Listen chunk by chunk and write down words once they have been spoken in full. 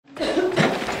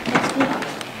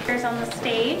actors on the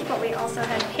stage, but we also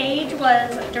had Paige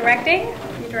was directing,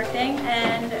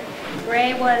 and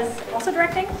Gray was also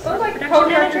directing. It was like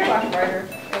co-director slash writer.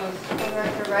 It was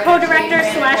co-director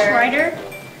slash writer,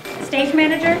 stage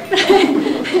manager.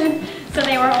 So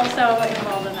they were also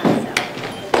involved in that.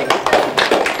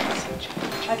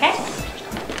 So. Okay.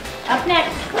 Up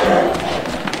next.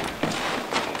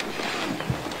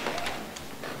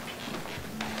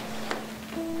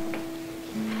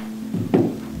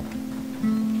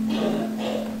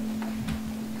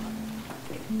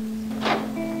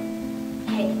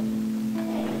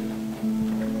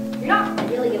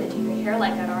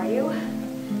 Like that, are you?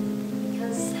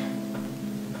 Because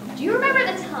do you remember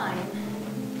the time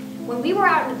when we were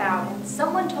out and about and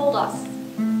someone told us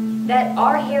that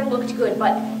our hair looked good,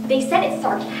 but they said it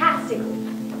sarcastically?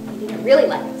 They didn't really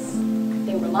like us.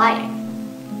 They were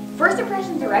lying. First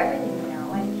impressions are everything, you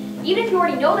know, and even if you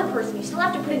already know the person, you still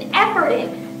have to put an effort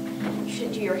in. You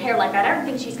shouldn't do your hair like that. I don't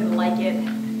think she's gonna like it.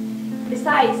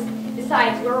 Besides,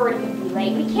 we're already gonna be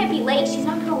late. We can't be late. She's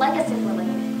not gonna like us if we're late.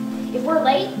 If we're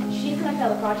late, she's gonna fail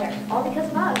the project, all because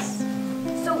of us.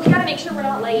 So we gotta make sure we're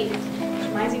not late. Which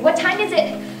reminds me, what time is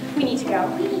it? We need to go.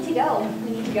 We need to go.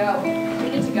 We need to go. We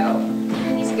need to go.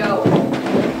 We need to go.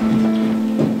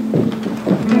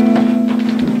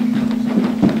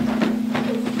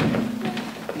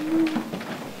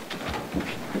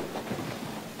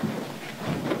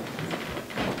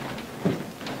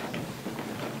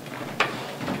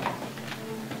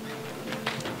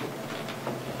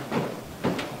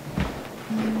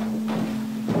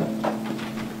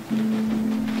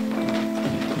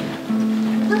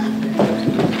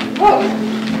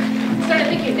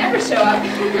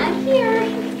 I'm here.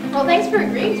 Well, thanks for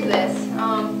agreeing to this.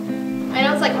 I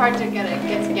know it's like hard to get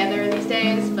together these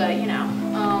days, but you know,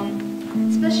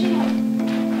 especially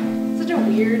such a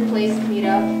weird place to meet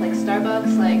up, like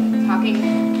Starbucks, like talking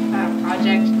about a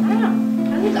project. I don't know.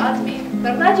 That seems odd to me,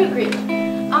 but I'm glad you agreed.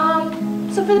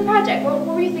 So for the project, what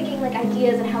were you thinking, like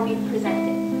ideas and how we present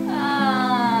it?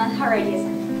 Her ideas.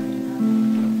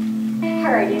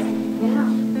 Her ideas. Yeah.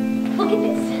 Look at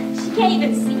this. She can't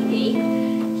even see me.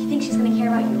 Think she's gonna care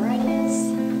about your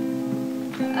ideas?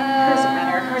 Hers are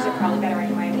better. Hers are probably better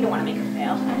anyway. We don't want to make her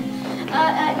fail.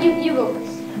 You go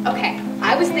first. Okay.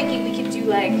 I was thinking we could do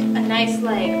like a nice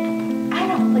like I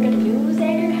don't know, like a news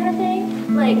anchor kind of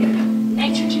thing, like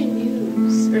nitrogen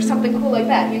news or something cool like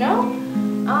that. You know?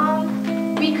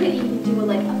 We could even do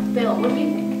like a film. What do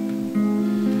you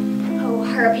think? Oh,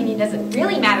 her opinion doesn't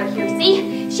really matter here.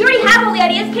 See, she already had all the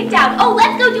ideas picked out. Oh,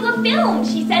 let's go do a film.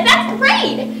 She said that's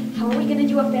great. How are we going to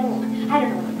do a film? I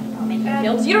don't know anything about making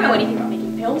films. You don't know anything about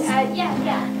making films.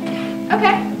 Yeah.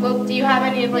 Okay. Well, do you have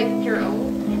any of like your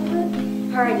own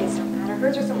input? Her ideas don't matter.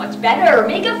 Hers are so much better.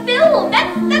 Make a film.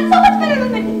 That's so much better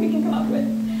than anything we can come up with.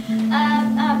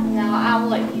 No, I'll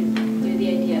let you do the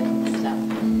idea stuff.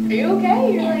 Are you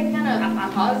okay? You're like kind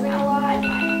of pausing a lot.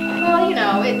 Well, you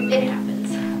know, it happens.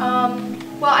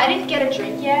 Well, I didn't get a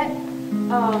drink yet.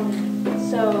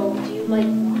 So do you like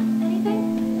want anything?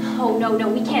 Oh no,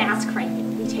 we can't ask for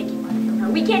anything. We're taking money from her.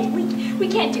 We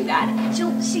can't do that.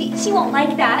 She won't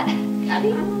like that.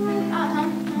 Abby?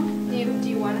 Do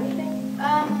you want anything?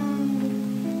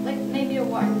 Like maybe a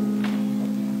water.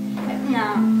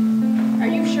 No. Are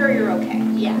you sure you're okay?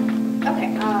 Yeah.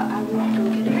 Okay. I will go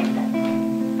get a drink then.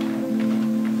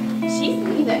 She's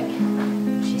leaving.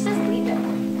 She's just leaving.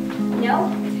 You know,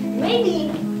 maybe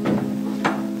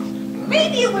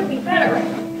it would be better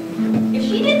if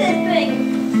she did this thing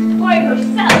by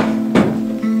herself.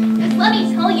 Because let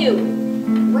me tell you,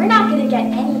 we're not going to get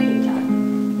anything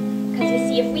done. Because you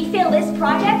see, if we fail this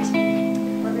project,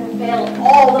 we're going to fail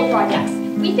all the projects.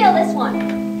 If we fail this one,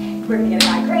 we're going to get a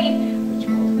bad grade, which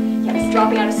will get us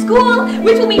dropping out of school,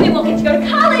 which will mean we won't get to go to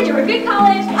college or a good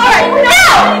college. Alright,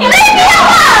 now! Leave me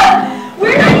alone!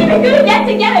 We're not even going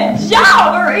to get a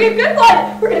job or a good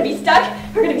one. We're going to be stuck.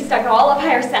 We're going to be stuck all up by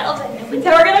ourselves. And so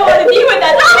we're going to want to be with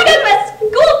us. All because of a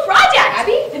school project.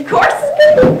 Abby? Of course.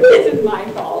 This is my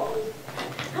fault.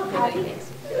 How come Abby makes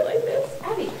me feel like this?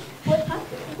 Abby, what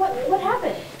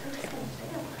happened?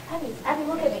 Abby,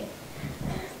 look at me.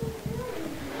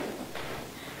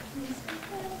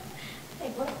 Hey,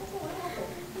 what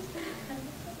happened?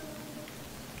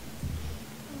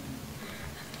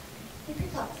 You can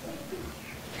talk to me.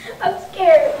 I'm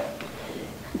scared.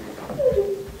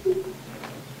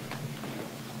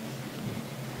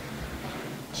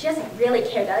 She doesn't really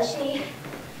care, does she?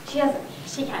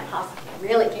 She can't possibly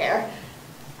really care.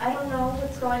 I don't know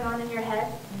what's going on in your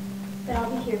head, but I'll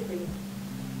be here for you.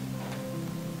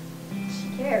 She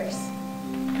cares.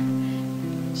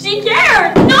 She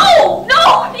cares! No!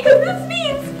 No! Because this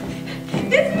means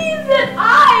that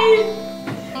I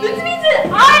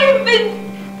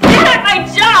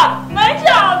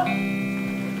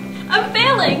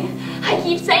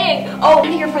oh,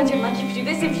 your friends are lucky if you do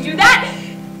this, if you do that.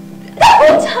 The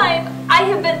whole time, I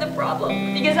have been the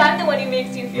problem because I'm the one who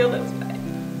makes you feel this way.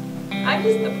 I'm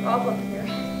just the problem here.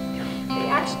 They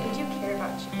actually do care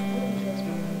about you. Nobody cares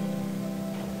about me.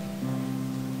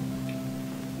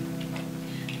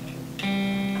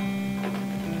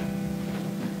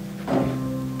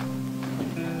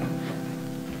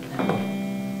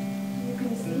 You're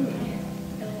gonna see me.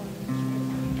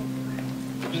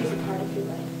 She's a part of your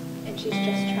life, and she's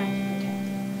just trying to protect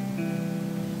you.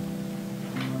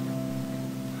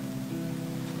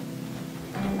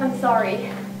 I'm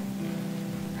sorry.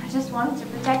 I just wanted to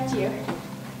protect you.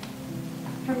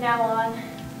 From now on,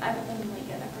 I'm only